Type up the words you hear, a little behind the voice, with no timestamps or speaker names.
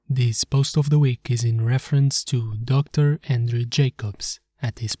This post of the week is in reference to Dr. Andrew Jacobs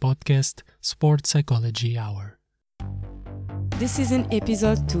at his podcast Sport Psychology Hour. This is an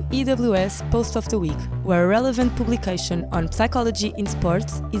episode to EWS Post of the Week, where a relevant publication on psychology in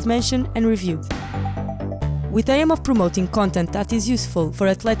sports is mentioned and reviewed. With the aim of promoting content that is useful for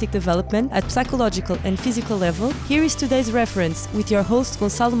athletic development at psychological and physical level, here is today's reference with your host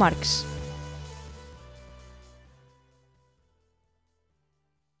Gonçalo Marques.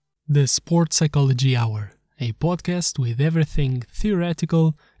 The Sport Psychology Hour, a podcast with everything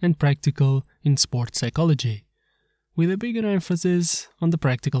theoretical and practical in sport psychology, with a bigger emphasis on the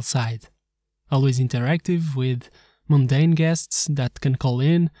practical side. Always interactive with mundane guests that can call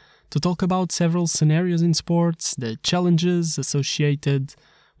in to talk about several scenarios in sports, the challenges associated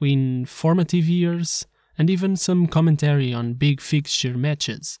with formative years, and even some commentary on big fixture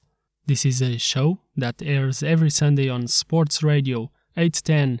matches. This is a show that airs every Sunday on Sports Radio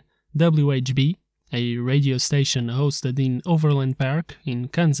 810 WHB, a radio station hosted in Overland Park in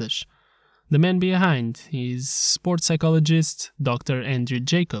Kansas. The man behind is sports psychologist Dr. Andrew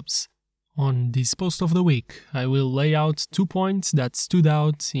Jacobs. On this post of the week, I will lay out 2 points that stood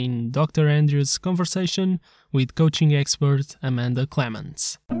out in Dr. Andrew's conversation with coaching expert Amanda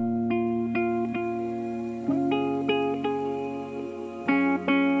Clements.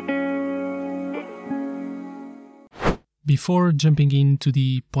 Before jumping into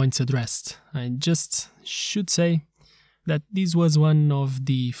the points addressed, I just should say that this was one of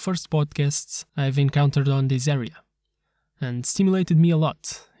the first podcasts I've encountered on this area, and stimulated me a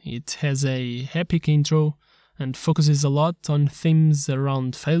lot. It has a epic intro and focuses a lot on themes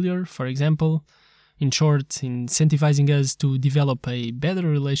around failure, for example, in short, incentivizing us to develop a better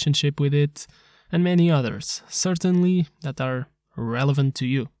relationship with it, and many others, certainly, that are relevant to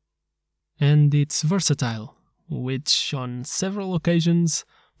you. And it's versatile, which on several occasions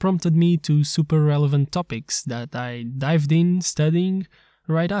prompted me to super relevant topics that I dived in studying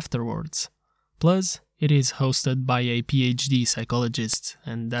right afterwards. Plus, it is hosted by a PhD psychologist,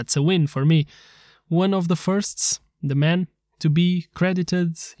 and that's a win for me. One of the firsts, the man, to be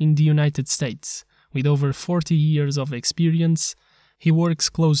credited in the United States. With over 40 years of experience, he works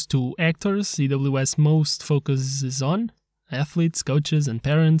close to actors EWS most focuses on, athletes, coaches, and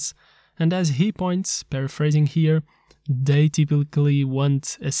parents. And as he points, paraphrasing here, they typically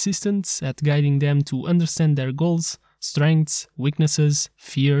want assistance at guiding them to understand their goals, strengths, weaknesses,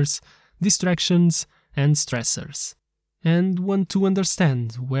 fears, distractions, and stressors, and want to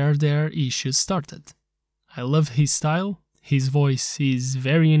understand where their issues started. I love his style, his voice is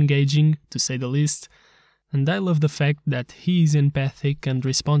very engaging, to say the least, and I love the fact that he is empathic and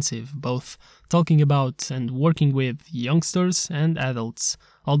responsive, both talking about and working with youngsters and adults,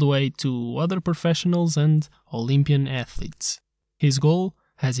 all the way to other professionals and Olympian athletes. His goal,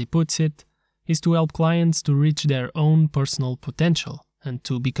 as he puts it, is to help clients to reach their own personal potential and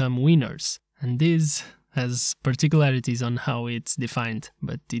to become winners. And this has particularities on how it's defined,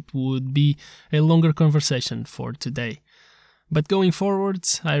 but it would be a longer conversation for today. But going forward,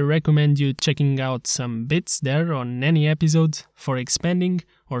 I recommend you checking out some bits there on any episode for expanding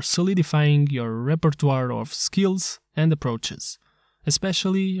or solidifying your repertoire of skills and approaches,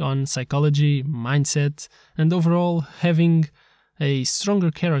 especially on psychology, mindset, and overall having a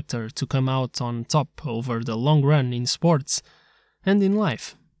stronger character to come out on top over the long run in sports and in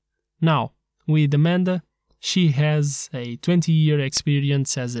life. Now, with Amanda, she has a 20-year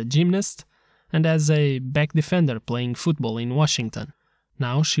experience as a gymnast and as a back defender playing football in Washington.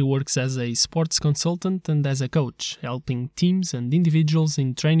 Now she works as a sports consultant and as a coach, helping teams and individuals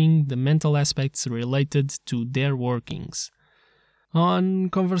in training the mental aspects related to their workings. On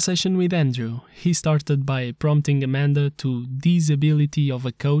conversation with Andrew, he started by prompting Amanda to this ability of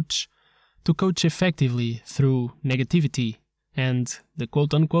a coach to coach effectively through negativity and the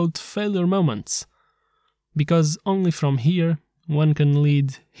quote-unquote failure moments. Because only from here, one can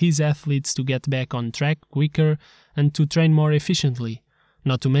lead his athletes to get back on track quicker and to train more efficiently,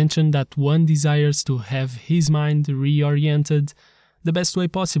 not to mention that one desires to have his mind reoriented the best way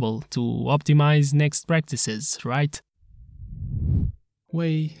possible to optimize next practices, right?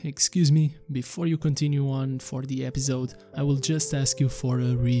 Wait, excuse me, before you continue on for the episode, I will just ask you for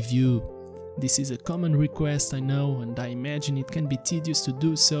a review. This is a common request, I know, and I imagine it can be tedious to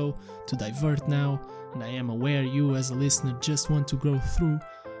do so, to divert now, and I am aware you as a listener just want to grow through.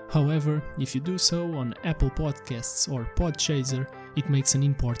 However, if you do so on Apple Podcasts or Podchaser, it makes an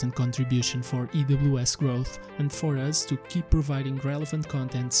important contribution for EWS growth and for us to keep providing relevant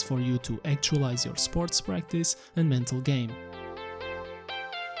contents for you to actualize your sports practice and mental game.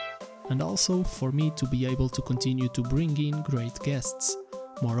 And also for me to be able to continue to bring in great guests.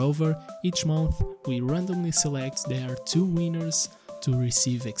 Moreover, each month we randomly select their 2 winners to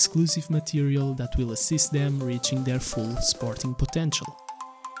receive exclusive material that will assist them reaching their full sporting potential.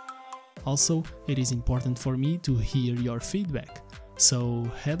 Also, it is important for me to hear your feedback, so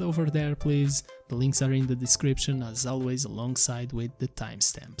head over there please, the links are in the description as always alongside with the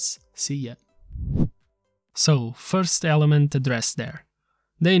timestamps. See ya! So, first element addressed there.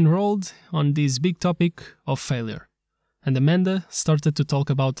 They enrolled on this big topic of failure, and Amanda started to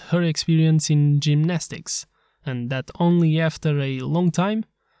talk about her experience in gymnastics, and that only after a long time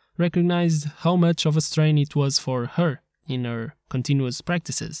recognized how much of a strain it was for her in her continuous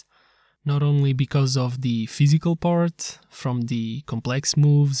practices. Not only because of the physical part, from the complex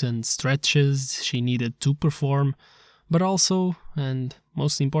moves and stretches she needed to perform, but also, and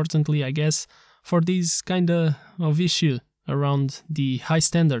most importantly I guess, for this kinda of issue around the high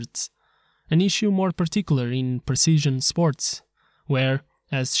standards. An issue more particular in precision sports, where,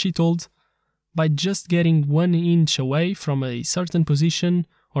 as she told, by just getting 1 inch away from a certain position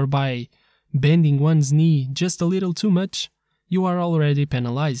or by bending one's knee just a little too much, you are already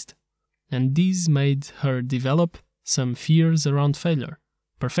penalized. And this made her develop some fears around failure,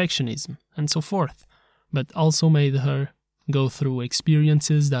 perfectionism, and so forth, but also made her go through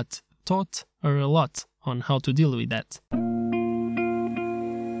experiences that taught her a lot on how to deal with that.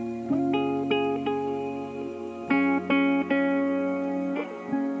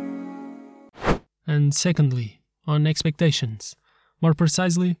 And secondly, on expectations, more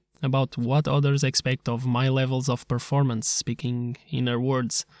precisely about what others expect of my levels of performance, speaking in her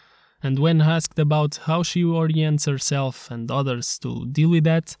words. And when asked about how she orients herself and others to deal with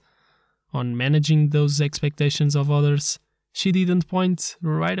that, on managing those expectations of others, she didn't point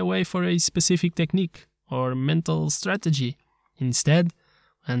right away for a specific technique or mental strategy. Instead,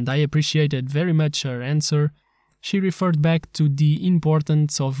 and I appreciated very much her answer, she referred back to the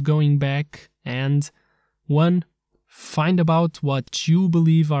importance of going back and 1. Find about what you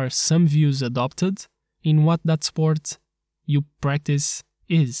believe are some views adopted in what that sport you practice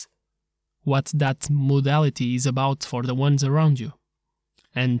is, what that modality is about for the ones around you.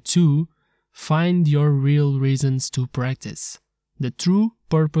 And 2. Find your real reasons to practice, the true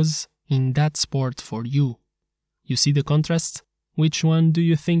purpose in that sport for you. You see the contrast? Which one do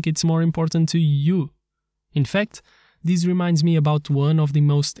you think it's more important to you? In fact, this reminds me about one of the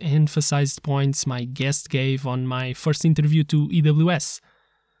most emphasized points my guest gave on my first interview to EWS.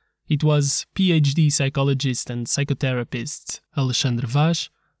 It was PhD psychologist and psychotherapist Alexandre Vaz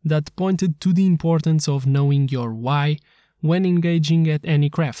that pointed to the importance of knowing your why when engaging at any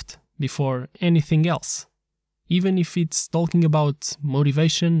craft, before anything else, even if it's talking about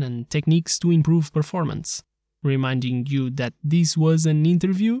motivation and techniques to improve performance, reminding you that this was an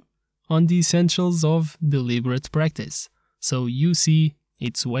interview on the essentials of deliberate practice, so you see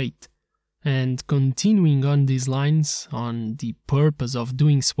its weight. And continuing on these lines, on the purpose of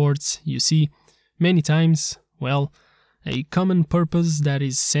doing sports, you see, many times, well, a common purpose that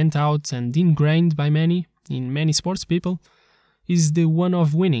is sent out and ingrained by many, in many sports people, is the one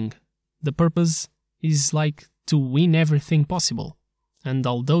of winning. The purpose is like to win everything possible. And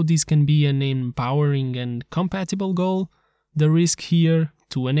although this can be an empowering and compatible goal, the risk here,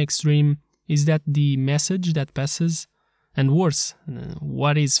 to an extreme, is that the message that passes, and worse,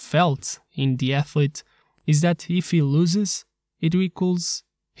 what is felt in the athlete, is that if he loses, it equals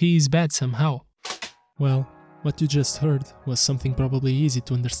he is bad somehow. Well, what you just heard was something probably easy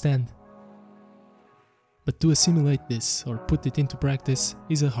to understand. But to assimilate this or put it into practice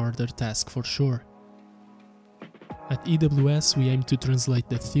is a harder task for sure. At EWS, we aim to translate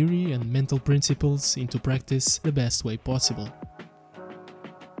the theory and mental principles into practice the best way possible.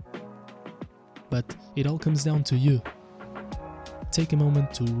 But it all comes down to you. Take a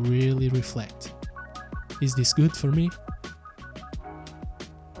moment to really reflect. Is this good for me?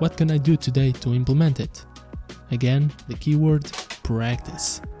 What can I do today to implement it? Again, the keyword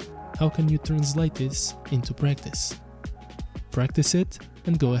practice. How can you translate this into practice? Practice it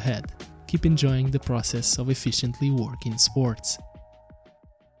and go ahead. Keep enjoying the process of efficiently working sports.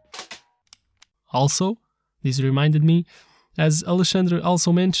 Also, this reminded me, as Alexandre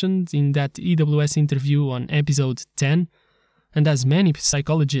also mentioned in that EWS interview on episode 10, and as many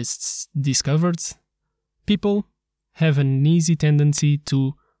psychologists discovered, people have an easy tendency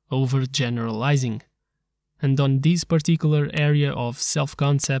to overgeneralizing, and on this particular area of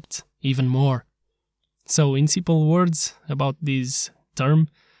self-concept even more. So in simple words about this term,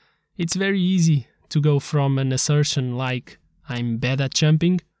 it's very easy to go from an assertion like I'm bad at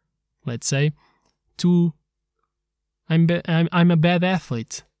jumping, let's say, to I'm a bad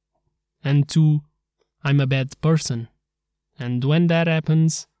athlete, and to I'm a bad person, And when that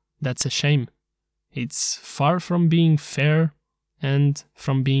happens, that's a shame. It's far from being fair and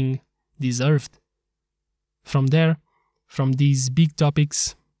from being deserved. From there, from these big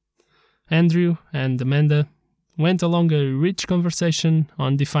topics, Andrew and Amanda went along a rich conversation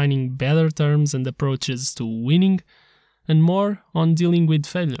on defining better terms and approaches to winning, and more on dealing with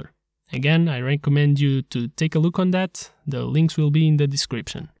failure. Again, I recommend you to take a look on that. The links will be in the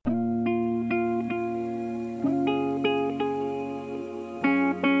description.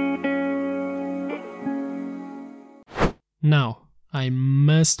 Now, I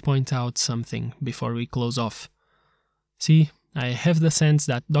must point out something before we close off. See, I have the sense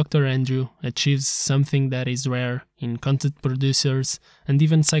that Dr. Andrew achieves something that is rare in content producers and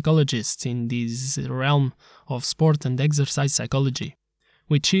even psychologists in this realm of sport and exercise psychology,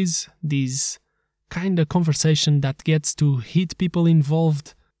 which is this kind of conversation that gets to hit people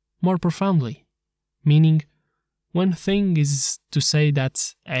involved more profoundly. Meaning, one thing is to say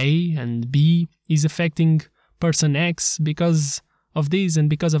that A and B is affecting person X because of this and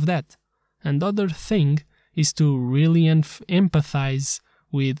because of that, and other thing is to really empathize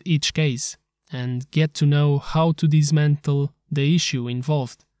with each case and get to know how to dismantle the issue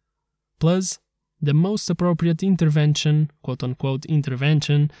involved. Plus, the most appropriate intervention, quote-unquote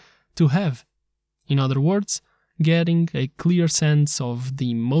intervention, to have. In other words, getting a clear sense of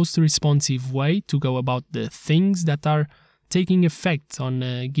the most responsive way to go about the things that are taking effect on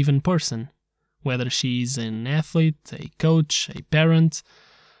a given person, whether she is an athlete, a coach, a parent,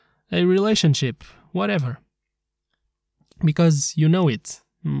 a relationship, whatever. Because you know it.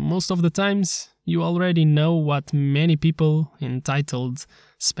 Most of the times, you already know what many people, entitled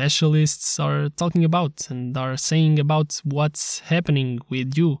specialists, are talking about and are saying about what's happening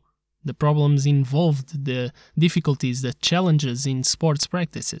with you, the problems involved, the difficulties, the challenges in sports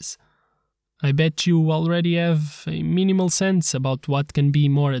practices. I bet you already have a minimal sense about what can be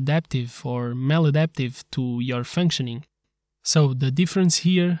more adaptive or maladaptive to your functioning. So the difference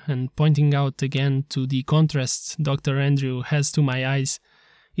here, and pointing out again to the contrast Dr. Andrew has to my eyes,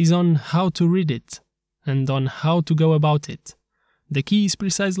 is on how to read it and on how to go about it. The key is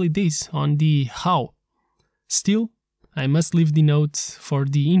precisely this, on the how. Still, I must leave the note for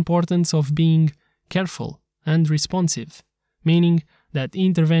the importance of being careful and responsive, meaning that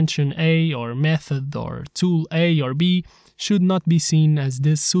intervention A or method or tool A or B should not be seen as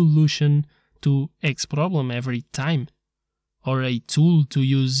the solution to X problem every time, or a tool to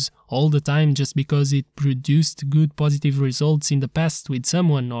use all the time just because it produced good positive results in the past with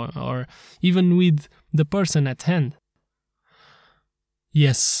someone or even with the person at hand.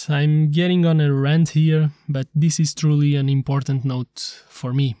 Yes, I'm getting on a rant here, but this is truly an important note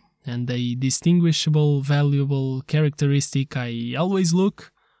for me, and a distinguishable, valuable characteristic I always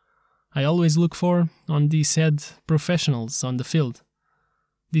look for on the said professionals on the field.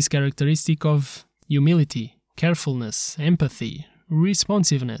 This characteristic of humility, carefulness, empathy,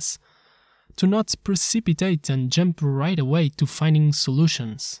 responsiveness, to not precipitate and jump right away to finding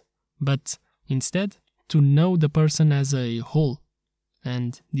solutions, but instead to know the person as a whole,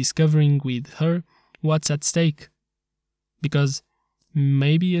 and discovering with her what's at stake. Because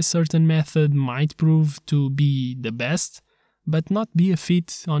maybe a certain method might prove to be the best, but not be a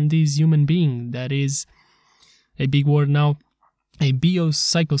fit on this human being that is, a big word now, a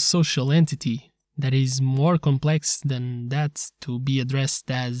biopsychosocial entity that is more complex than that to be addressed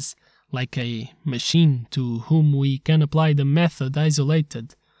as like a machine to whom we can apply the method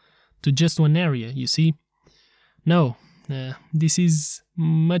isolated to just one area, you see? No, this is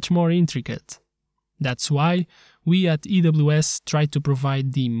much more intricate. That's why we at EWS try to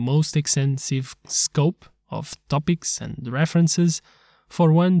provide the most extensive scope of topics and references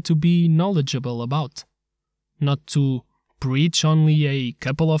for one to be knowledgeable about, not to preach only a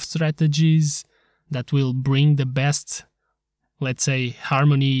couple of strategies that will bring the best, let's say,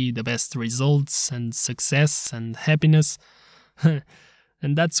 harmony, the best results and success and happiness.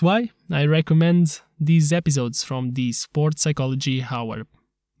 And that's why I recommend these episodes from the Sports Psychology Hour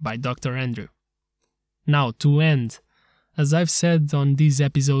by Dr. Andrew. Now, to end, as I've said on this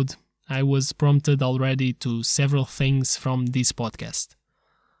episode, I was prompted already to several things from this podcast.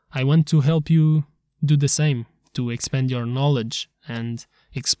 I want to help you do the same, to expand your knowledge and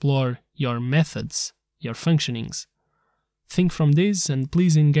explore your methods, your functionings. Think from this and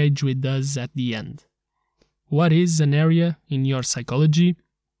please engage with us at the end. What is an area in your psychology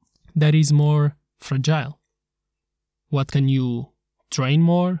that is more fragile? What can you train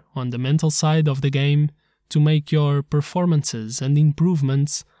more on the mental side of the game to make your performances and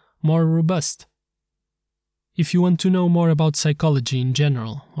improvements more robust? If you want to know more about psychology in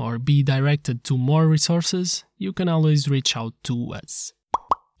general or be directed to more resources, you can always reach out to us.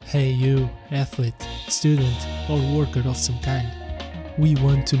 Hey you, athlete, student or worker of some kind. We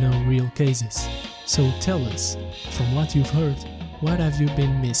want to know real cases. So tell us, from what you've heard, what have you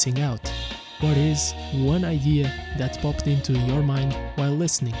been missing out? What is one idea that popped into your mind while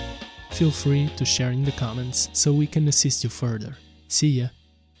listening? Feel free to share in the comments so we can assist you further. See ya!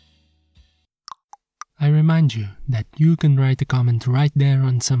 I remind you that you can write a comment right there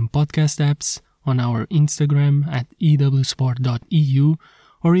on some podcast apps, on our Instagram at ewsport.eu,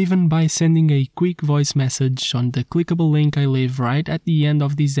 or even by sending a quick voice message on the clickable link I leave right at the end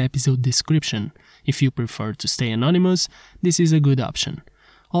of this episode description. If you prefer to stay anonymous, this is a good option.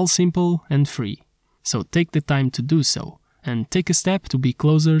 All simple and free. So take the time to do so, and take a step to be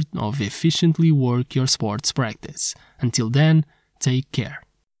closer of efficiently work your sports practice. Until then, take care.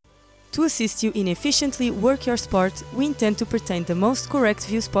 To assist you in efficiently work your sport, we intend to present the most correct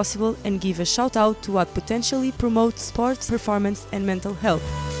views possible and give a shout out to what potentially promotes sports performance and mental health.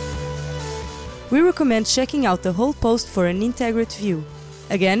 We recommend checking out the whole post for an integrated view.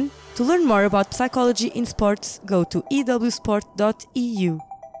 Again, to learn more about psychology in sports, go to ewsport.eu.